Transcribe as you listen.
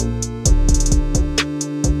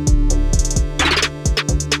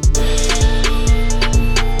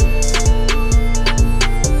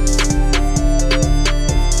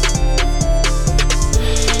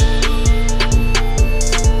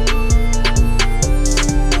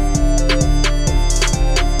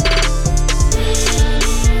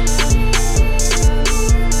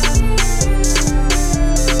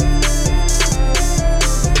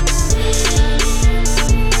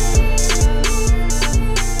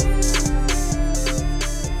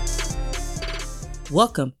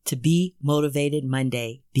Welcome to Be Motivated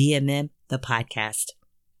Monday, BMM, the podcast.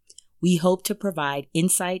 We hope to provide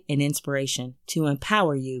insight and inspiration to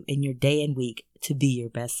empower you in your day and week to be your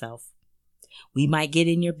best self. We might get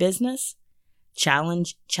in your business,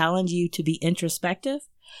 challenge you to be introspective,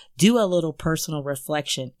 do a little personal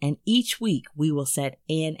reflection, and each week we will set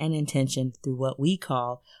an intention through what we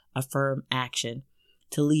call affirm action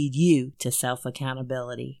to lead you to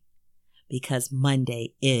self-accountability, because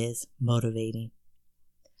Monday is motivating.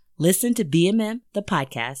 Listen to BMM, the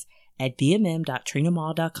podcast, at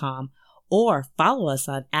bmm.trinamall.com or follow us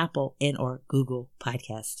on Apple and or Google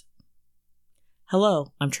Podcast.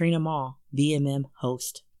 Hello, I'm Trina Mall, BMM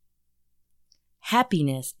host.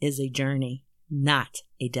 Happiness is a journey, not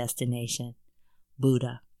a destination.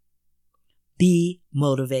 Buddha. Be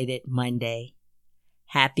Motivated Monday.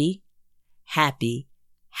 Happy, happy,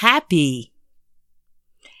 happy.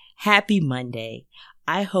 Happy Monday.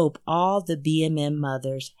 I hope all the BMM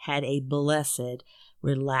mothers had a blessed,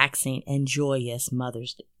 relaxing, and joyous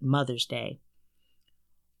Mother's Day.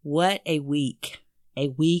 What a week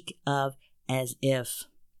of as if.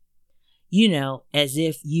 As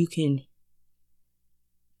if you can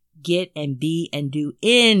get and be and do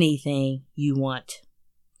anything you want.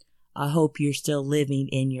 I hope you're still living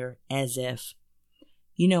in your as if.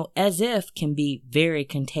 As if can be very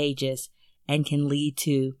contagious and can lead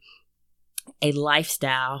to a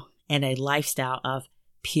lifestyle of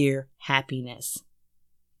pure happiness.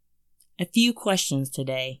 A few questions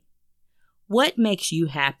today. What makes you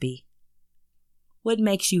happy? What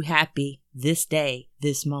makes you happy this day,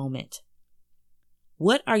 this moment?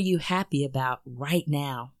 What are you happy about right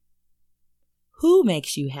now? Who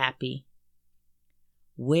makes you happy?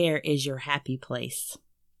 Where is your happy place?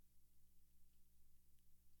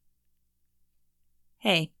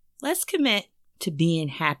 Hey, let's commit to being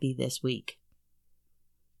happy this week.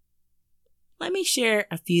 Let me share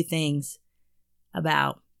a few things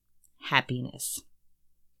about happiness.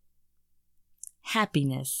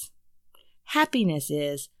 Happiness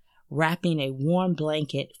is wrapping a warm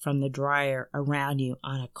blanket from the dryer around you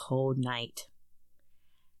on a cold night.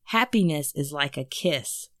 Happiness is like a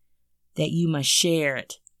kiss that you must share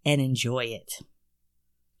it and enjoy it.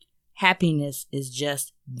 Happiness is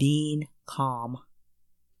just being calm.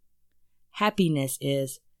 Happiness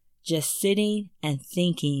is just sitting and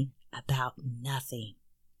thinking about nothing.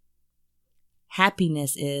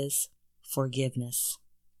 Happiness is forgiveness.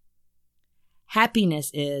 Happiness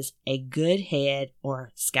is a good head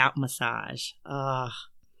or scalp massage.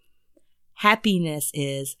 Happiness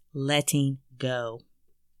is letting go.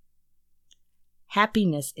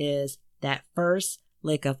 Happiness is that first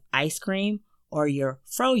lick of ice cream or your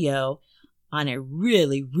froyo on a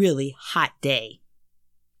really, really hot day.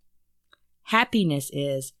 Happiness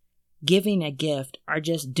is giving a gift or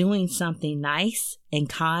just doing something nice and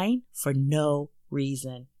kind for no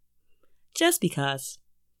reason, just because.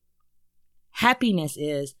 Happiness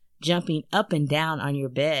is jumping up and down on your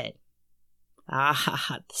bed.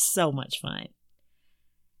 So much fun.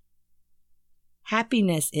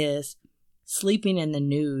 Happiness is sleeping in the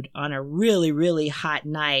nude on a really, really hot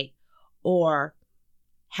night, or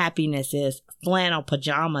happiness is flannel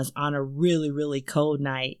pajamas on a really, really cold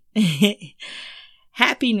night.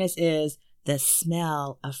 Happiness is the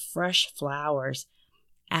smell of fresh flowers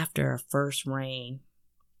after a first rain.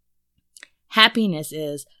 Happiness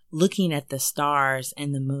is looking at the stars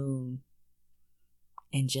and the moon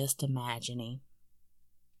and just imagining.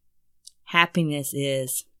 Happiness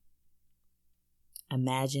is,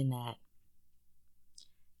 imagine that.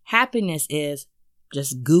 Happiness is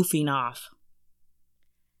just goofing off.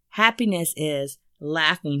 Happiness is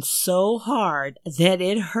laughing so hard that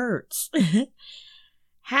it hurts.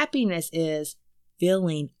 Happiness is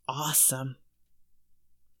feeling awesome.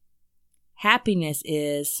 Happiness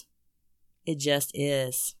is, it just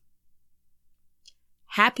is.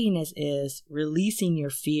 Happiness is releasing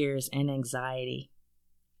your fears and anxiety.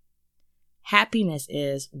 Happiness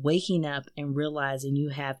is waking up and realizing you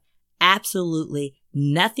have absolutely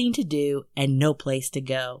nothing to do and no place to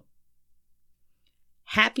go.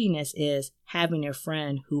 Happiness is having a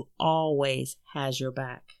friend who always has your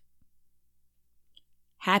back.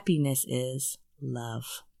 Happiness is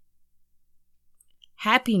love.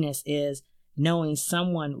 Happiness is knowing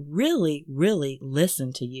someone really, really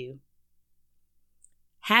listened to you.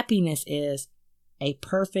 Happiness is a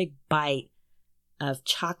perfect bite of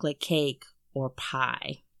chocolate cake or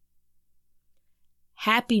pie.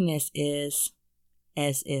 Happiness is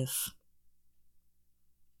as if.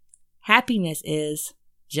 Happiness is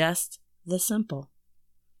just the simple.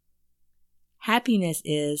 Happiness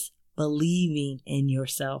is believing in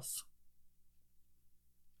yourself.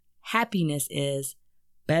 Happiness is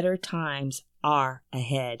better times are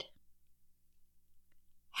ahead.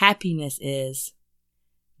 Happiness is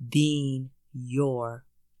being your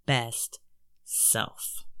best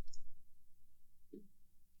self.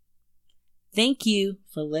 Thank you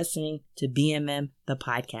for listening to BMM the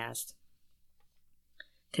podcast.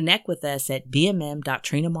 Connect with us at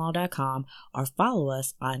bmm.trinamall.com or follow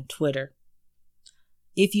us on Twitter.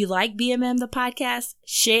 If you like BMM the podcast,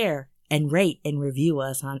 share and rate and review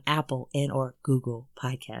us on Apple and or Google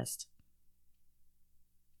Podcast.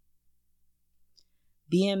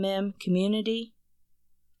 BMM community,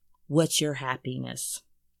 what's your happiness?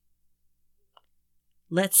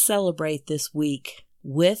 Let's celebrate this week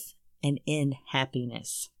with and in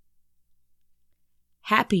happiness.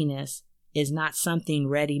 Happiness is not something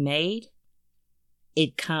ready-made.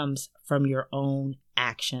 It comes from your own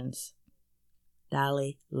actions.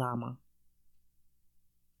 Dalai Lama.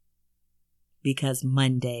 Because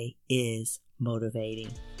Monday is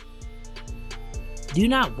motivating. Do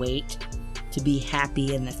not wait to be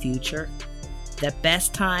happy in the future. The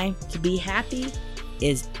best time to be happy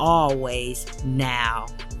is always now.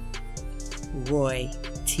 Roy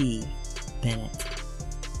T. Bennett.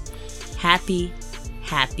 Happy,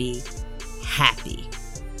 happy, happy.